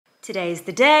Today's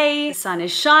the day, the sun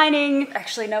is shining.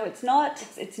 Actually, no, it's not.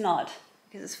 It's not,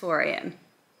 because it's 4 AM.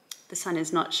 The sun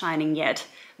is not shining yet,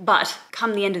 but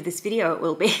come the end of this video, it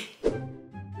will be.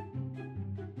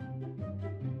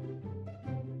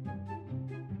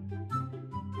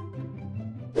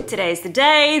 Today's the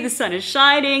day, the sun is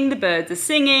shining, the birds are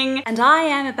singing, and I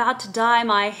am about to dye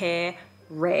my hair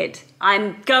red.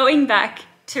 I'm going back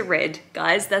to red,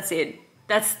 guys, that's it.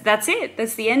 That's it.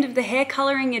 That's the end of the hair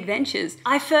coloring adventures.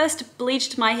 I first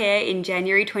bleached my hair in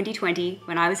January 2020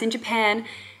 when I was in Japan,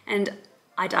 and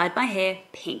I dyed my hair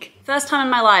pink. First time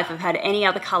in my life I've had any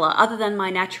other color other than my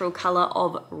natural color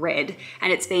of red.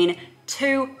 And it's been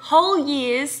 2 whole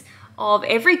years of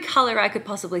every color I could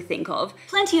possibly think of.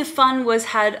 Plenty of fun was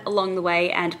had along the way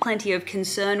and plenty of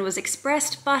concern was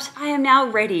expressed, but I am now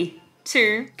ready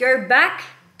to go back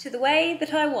to the way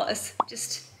that I was,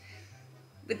 just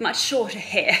with much shorter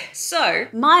hair. So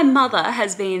my mother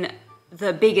has been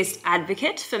the biggest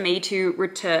advocate for me to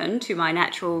return to my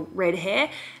natural red hair,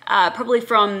 probably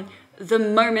from the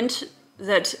moment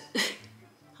that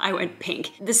I went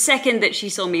pink. The second that she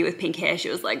saw me with pink hair, she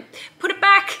was like, put it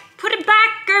back,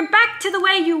 go back to the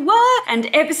way you were. And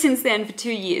ever since then, for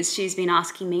 2 years, she's been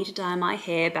asking me to dye my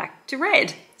hair back to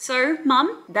red. So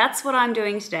Mum, that's what I'm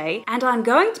doing today. And I'm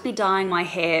going to be dyeing my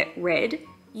hair red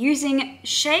using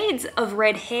shades of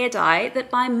red hair dye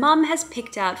that my mum has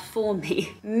picked out for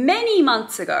me. Many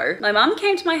months ago, my mum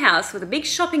came to my house with a big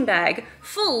shopping bag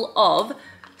full of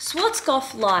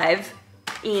Schwarzkopf Live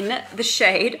in the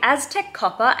shade AZTEC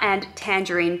Copper and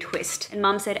Tangerine Twist. And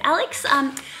Mum said, Alex,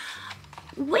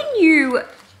 when you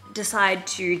decide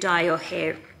to dye your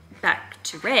hair back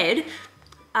to red,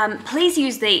 please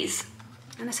use these.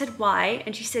 And I said, why?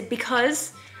 And she said,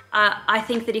 because I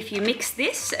think that if you mix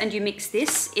this and you mix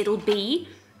this, it'll be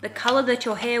the color that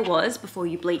your hair was before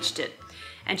you bleached it.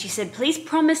 And she said, please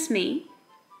promise me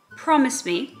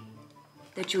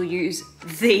that you'll use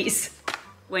these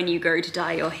when you go to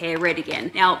dye your hair red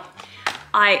again. Now,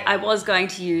 I was going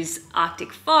to use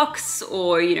Arctic Fox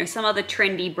or, you know, some other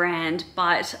trendy brand,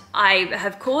 but I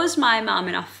have caused my mum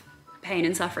enough pain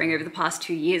and suffering over the past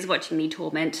 2 years watching me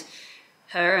torment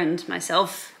her and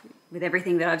myself with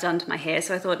everything that I've done to my hair.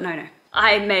 So I thought, no,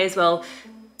 I may as well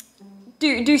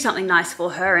do something nice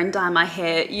for her and dye my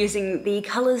hair using the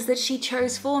colors that she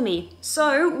chose for me.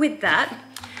 So with that,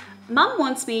 Mum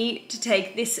wants me to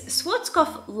take this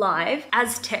Schwarzkopf Live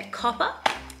AZTEC Copper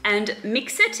and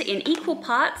mix it in equal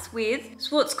parts with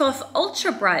Schwarzkopf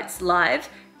Ultra Brights Live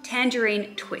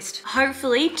Tangerine Twist.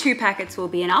 Hopefully 2 packets will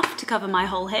be enough to cover my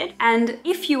whole head. And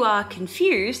if you are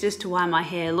confused as to why my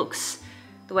hair looks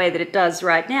the way that it does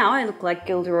right now, I look like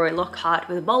Gilderoy Lockhart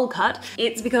with a bowl cut,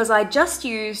 it's because I just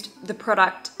used the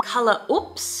product Color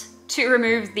Oops to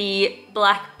remove the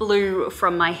black blue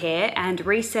from my hair and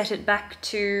reset it back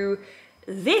to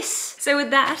this. So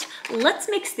with that, let's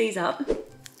mix these up.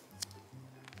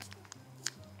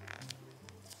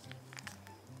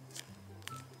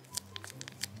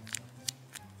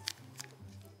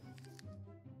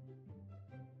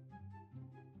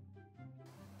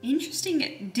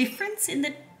 Interesting difference in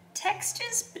the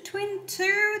textures between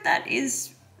 2. That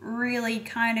is really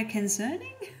kind of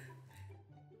concerning.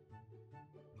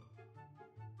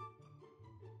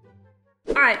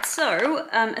 Alright, so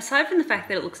aside from the fact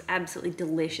that it looks absolutely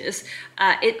delicious,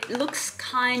 it looks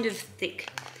kind of thick,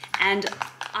 and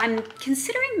I'm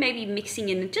considering maybe mixing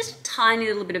in just a tiny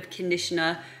little bit of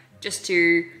conditioner just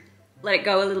to let it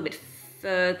go a little bit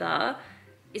further.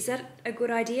 Is that a good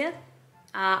idea?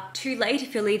 Too late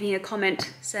if you're leaving a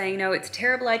comment saying, no, it's a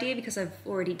terrible idea because I've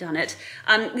already done it.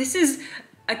 This is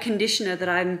a conditioner that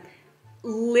I'm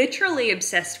literally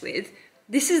obsessed with.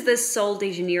 This is the Sol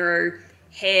de Janeiro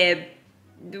hair.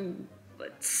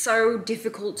 It's so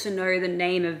difficult to know the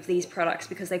name of these products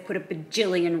because they put a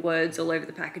bajillion words all over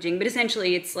the packaging, but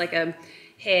essentially it's like a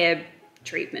hair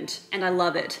treatment and I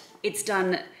love it. It's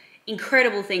done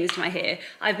incredible things to my hair.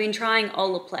 I've been trying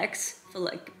Olaplex for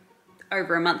like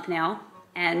over a month now,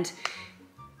 and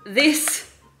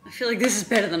this, I feel like this is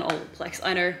better than Olaplex.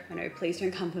 I know, please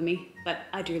don't come for me, but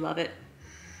I do love it.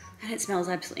 And it smells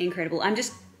absolutely incredible. I'm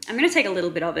gonna take a little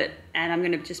bit of it and I'm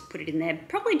gonna just put it in there.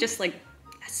 Probably just like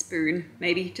a spoon,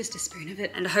 maybe just a spoon of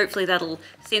it. And hopefully that'll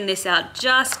thin this out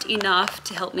just enough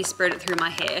to help me spread it through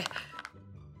my hair.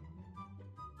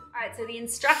 All right, so the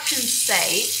instructions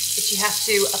say that you have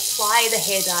to apply the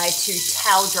hair dye to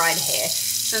towel dried hair.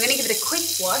 So I'm gonna give it a quick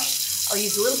wash. I'll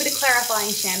use a little bit of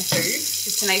clarifying shampoo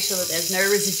just to make sure that there's no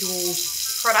residual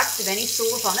product of any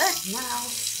sort on it. And then I'll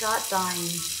start dyeing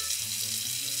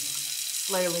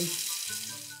slowly.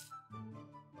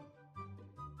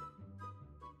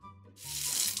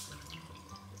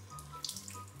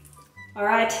 All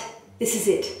right, this is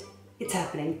it. It's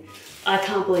happening. I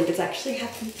can't believe it's actually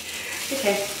happening.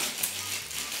 Okay,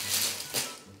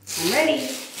 I'm ready.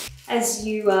 As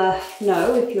you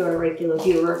know, if you're a regular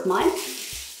viewer of mine,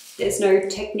 there's no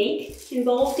technique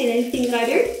involved in anything that I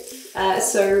do.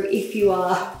 So if you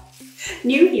are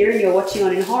new here and you're watching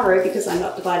on in horror because I'm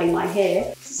not dividing my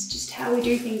hair, this is just how we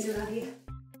do things around here.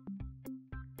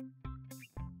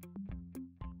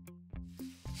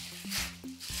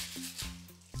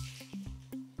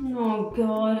 Oh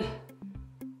God,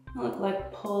 I look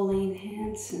like Pauline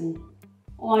Hanson.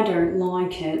 I don't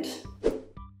like it.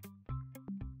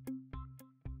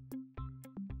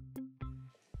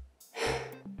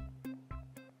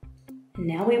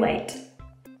 Now we wait.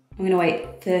 I'm gonna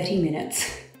wait 30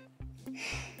 minutes.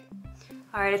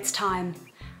 All right, it's time.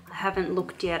 I haven't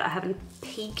looked yet, I haven't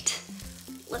peeked.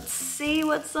 Let's see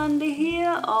what's under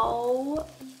here. Oh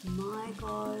my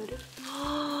God.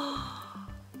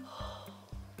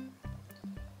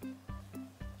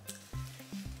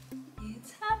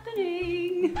 It's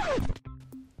happening.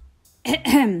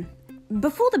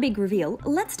 Before the big reveal,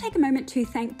 let's take a moment to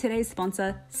thank today's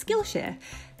sponsor, Skillshare.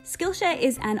 Skillshare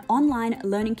is an online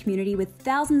learning community with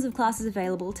thousands of classes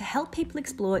available to help people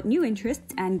explore new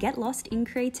interests and get lost in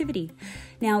creativity.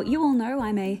 Now, you all know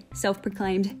I'm a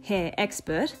self-proclaimed hair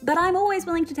expert, but I'm always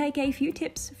willing to take a few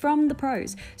tips from the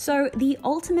pros. So the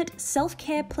ultimate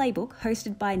self-care playbook,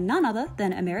 hosted by none other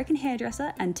than American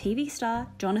hairdresser and TV star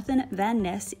Jonathan Van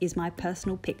Ness, is my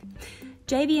personal pick.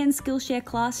 JVN's Skillshare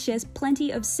class shares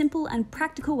plenty of simple and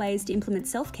practical ways to implement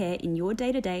self-care in your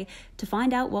day-to-day to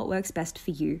find out what works best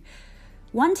for you.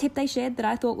 One tip they shared that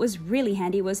I thought was really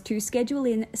handy was to schedule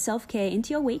in self-care into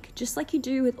your week, just like you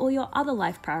do with all your other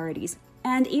life priorities.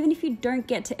 And even if you don't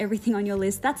get to everything on your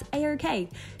list, that's a-okay.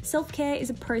 Self-care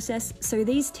is a process, so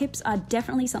these tips are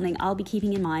definitely something I'll be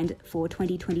keeping in mind for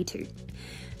 2022.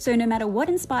 So no matter what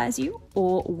inspires you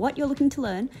or what you're looking to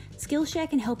learn, Skillshare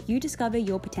can help you discover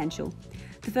your potential.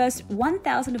 The first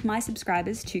 1,000 of my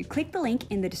subscribers to click the link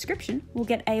in the description will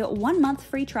get a 1-month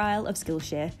free trial of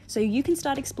Skillshare, so you can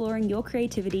start exploring your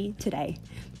creativity today.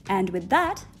 And with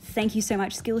that, thank you so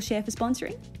much Skillshare for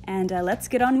sponsoring, and let's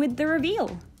get on with the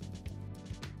reveal.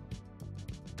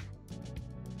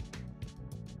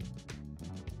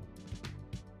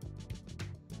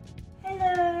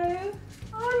 Hello.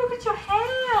 Oh, look at your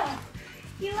hair.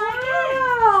 You like it?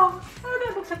 Wow! Oh,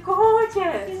 that looks so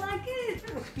gorgeous. You like it?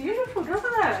 It looks beautiful,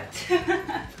 doesn't it?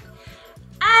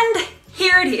 And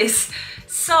here it is.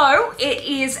 So it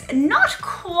is not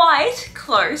quite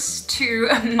close to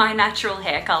my natural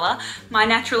hair color. My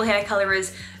natural hair color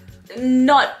is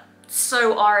not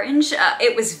so orange.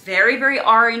 It was very, very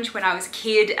orange when I was a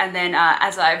kid, and then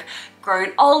as I've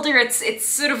grown older, it's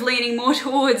sort of leaning more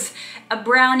towards a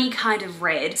browny kind of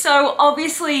red. So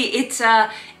obviously it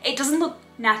doesn't look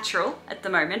natural at the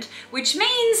moment, which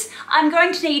means I'm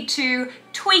going to need to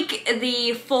tweak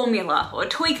the formula or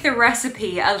tweak the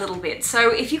recipe a little bit.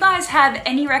 So if you guys have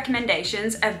any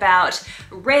recommendations about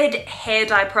red hair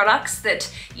dye products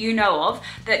that you know of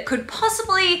that could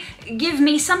possibly give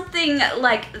me something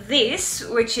like this,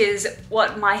 which is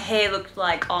what my hair looked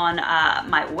like on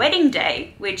my wedding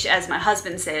day, which, as my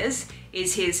husband says,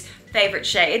 is his favorite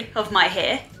shade of my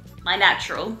hair, my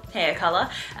natural hair color,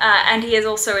 and he has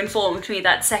also informed me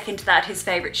that second to that his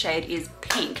favorite shade is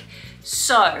pink.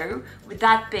 So with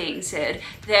that being said,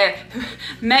 there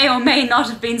may or may not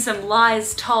have been some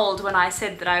lies told when I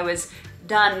said that I was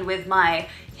done with my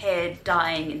hair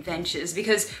dyeing adventures,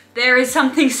 because there is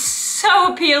something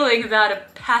so appealing about a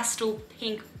pastel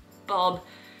pink bob.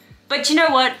 But you know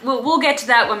what, we'll get to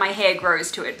that when my hair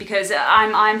grows to it, because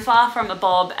I'm far from a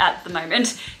bob at the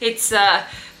moment. It's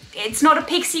not a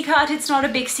pixie cut, it's not a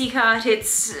Bixie cut,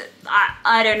 it's,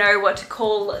 I don't know what to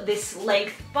call this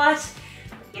length, but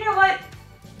you know what?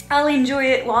 I'll enjoy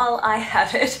it while I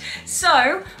have it.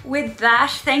 So with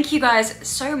that, thank you guys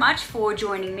so much for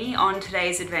joining me on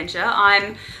today's adventure.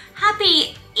 I'm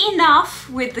happy enough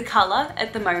with the color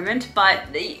at the moment, but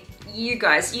you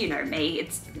guys, you know me,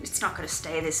 it's not gonna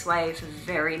stay this way for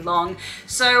very long.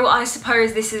 So I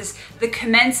suppose this is the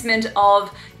commencement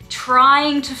of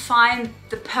trying to find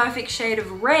the perfect shade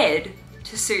of red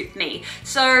to suit me.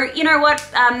 So you know what,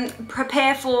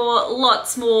 prepare for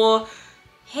lots more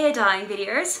hair dyeing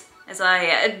videos as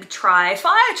I try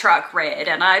fire truck red,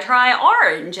 and I try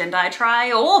orange, and I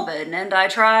try auburn, and I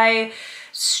try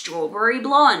strawberry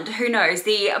blonde, who knows,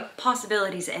 the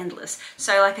possibilities are endless.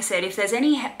 So like I said, if there's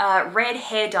any red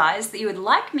hair dyes that you would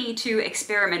like me to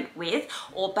experiment with,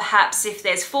 or perhaps if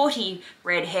there's 40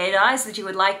 red hair dyes that you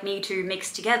would like me to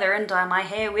mix together and dye my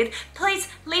hair with, please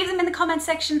leave them in the comment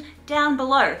section down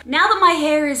below. Now that my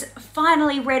hair is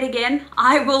finally red again,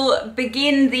 I will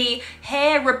begin the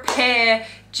hair repair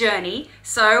journey.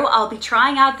 So I'll be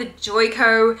trying out the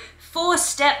Joico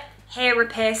 4-step hair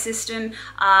repair system.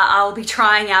 I'll be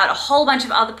trying out a whole bunch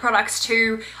of other products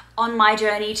too on my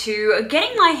journey to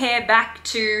getting my hair back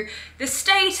to the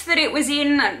state that it was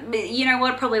in, you know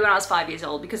what, probably when I was 5 years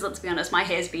old, because let's be honest, my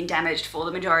hair's been damaged for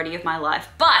the majority of my life.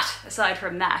 But aside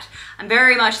from that, I'm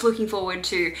very much looking forward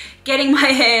to getting my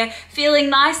hair feeling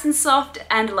nice and soft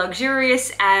and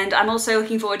luxurious, and I'm also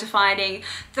looking forward to finding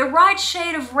the right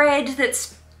shade of red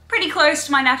that's pretty close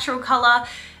to my natural color,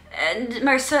 and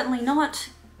most certainly not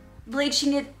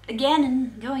bleaching it again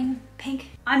and going pink.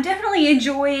 I'm definitely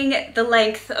enjoying the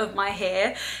length of my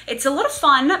hair. It's a lot of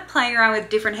fun playing around with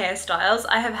different hairstyles.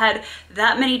 I have had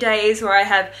that many days where I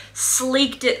have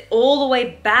sleeked it all the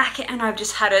way back and I've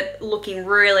just had it looking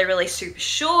really, really super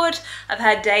short. I've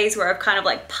had days where I've kind of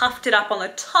like puffed it up on the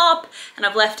top and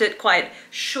I've left it quite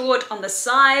short on the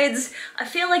sides. I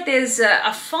feel like there's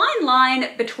a fine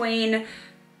line between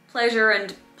pleasure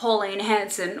and Pauline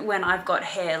Hanson when I've got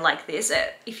hair like this.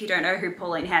 If you don't know who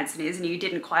Pauline Hanson is and you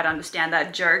didn't quite understand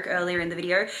that joke earlier in the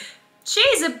video,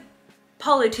 she's a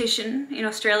politician in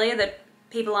Australia that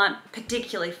people aren't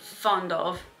particularly fond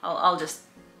of. I'll just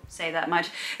say that much.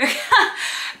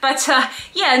 But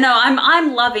yeah, no,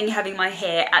 I'm loving having my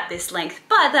hair at this length.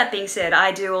 But that being said,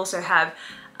 I do also have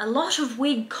a lot of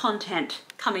wig content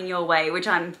coming your way, which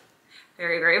I'm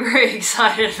very, very, very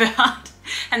excited about.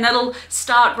 And that'll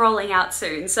start rolling out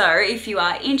soon. So if you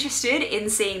are interested in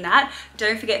seeing that,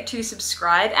 don't forget to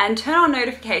subscribe and turn on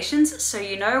notifications so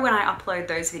you know when I upload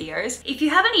those videos. If you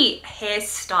have any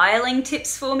hairstyling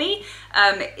tips for me,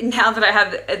 now that I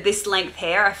have this length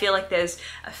hair, I feel like there's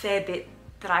a fair bit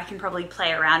that I can probably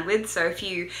play around with. So if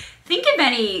you think of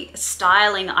any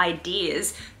styling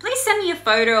ideas, please send me a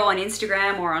photo on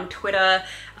Instagram or on Twitter.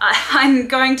 I'm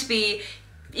going to be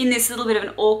in this little bit of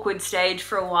an awkward stage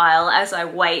for a while as I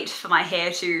wait for my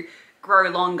hair to grow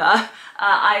longer.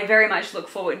 I very much look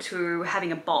forward to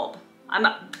having a bob.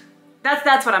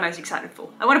 That's what I'm most excited for.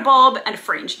 I want a bob and a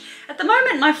fringe. At the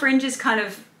moment, my fringe is kind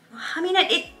of, I mean,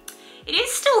 it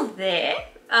is still there.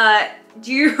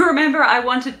 Do you remember I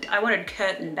wanted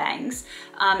curtain bangs?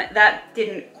 That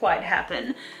didn't quite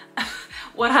happen.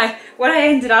 What I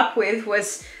ended up with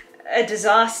was a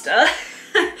disaster.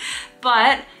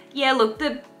 But yeah, look,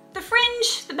 the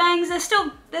fringe, the bangs,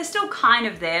 they're still kind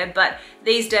of there, but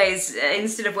these days,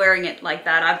 instead of wearing it like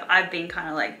that, I've been kind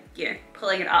of like, you know,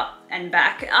 pulling it up and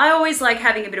back. I always like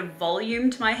having a bit of volume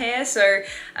to my hair, so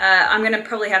I'm gonna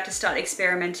probably have to start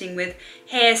experimenting with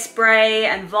hairspray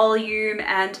and volume,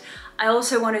 and I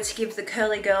also wanted to give the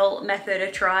curly girl method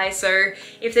a try, so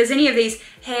if there's any of these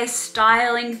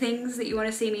hairstyling things that you want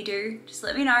to see me do, just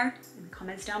let me know in the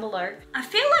comments down below. I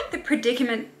feel like the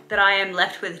predicament that I am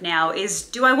left with now is,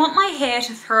 do I want my hair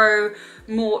to throw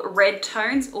more red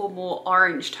tones or more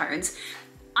orange tones?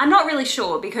 I'm not really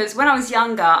sure, because when I was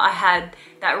younger, I had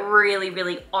that really,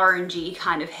 really orangey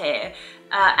kind of hair.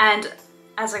 And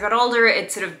as I got older, it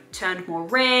sort of turned more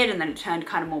red and then it turned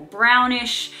kind of more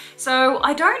brownish. So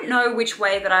I don't know which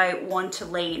way that I want to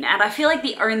lean. And I feel like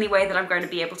the only way that I'm going to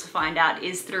be able to find out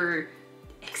is through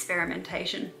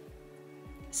experimentation.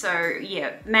 So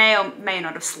yeah, may or may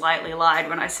not have slightly lied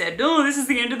when I said, oh, this is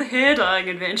the end of the hair dyeing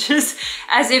adventures,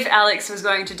 as if Alex was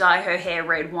going to dye her hair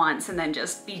red once and then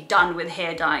just be done with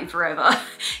hair dyeing forever.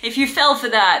 If you fell for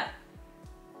that.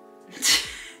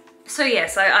 So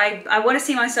yes, I want to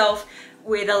see myself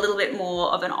with a little bit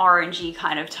more of an orangey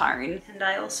kind of tone. And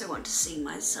I also want to see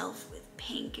myself with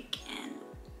pink again.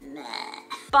 Nah.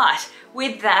 But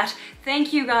with that,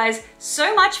 thank you guys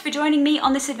so much for joining me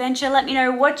on this adventure. Let me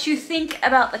know what you think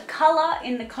about the color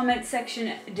in the comment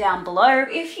section down below.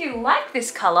 If you like this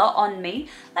color on me,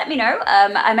 let me know.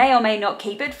 I may or may not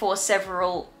keep it for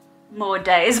several more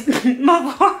days before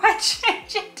I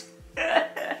change it.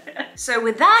 So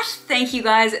with that, thank you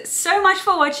guys so much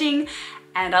for watching,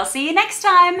 and I'll see you next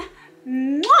time.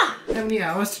 Mwah! How many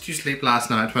hours did you sleep last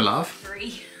night, my love?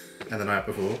 3. And the night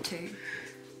before? 2.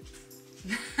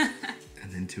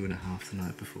 And then 2.5 the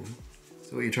night before.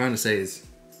 So what you're trying to say is,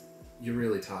 you're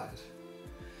really tired.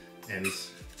 And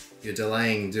you're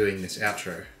delaying doing this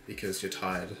outro because you're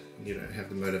tired and you don't have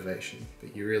the motivation,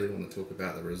 but you really want to talk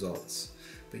about the results.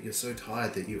 But you're so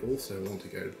tired that you also want to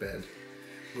go to bed.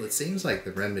 Well, it seems like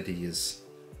the remedy is...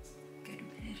 Go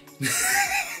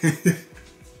to bed.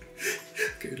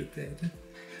 go to bed.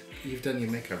 You've done your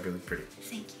makeup really pretty.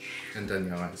 Thank you. And done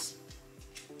your eyes.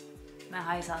 My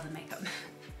eyes are the makeup.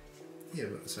 Yeah,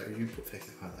 but so you put fake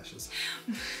eyelashes.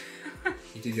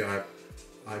 You did your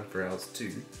eyebrows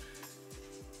too.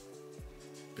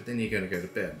 But then you're going to go to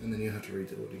bed and then you'll have to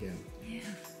redo it again. Yeah.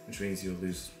 Which means you'll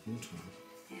lose more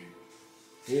time.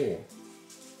 Yeah.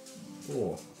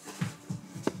 Or.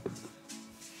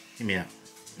 Hear me out.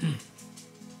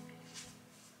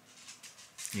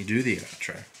 You do the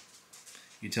outro.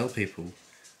 You tell people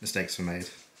mistakes were made.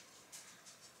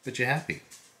 But you're happy.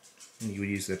 And you would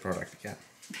use their product again.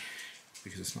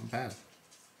 Because it's not bad.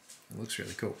 It looks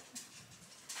really cool.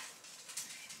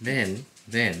 Then,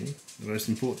 the most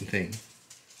important thing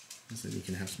is that you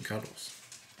can have some cuddles.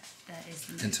 That is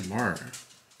the And tomorrow,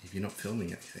 if you're not filming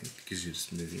anything, because you're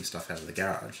just moving stuff out of the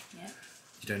garage,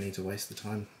 you don't need to waste the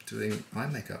time doing eye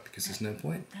makeup because there's no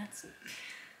point. That's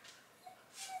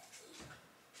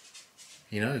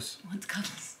He knows. wants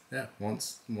cuddles. Yeah,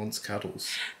 wants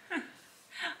cuddles.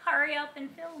 Hurry up and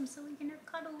film so we can have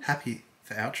cuddles. Happy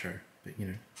for outro, but you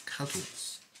know,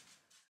 cuddles.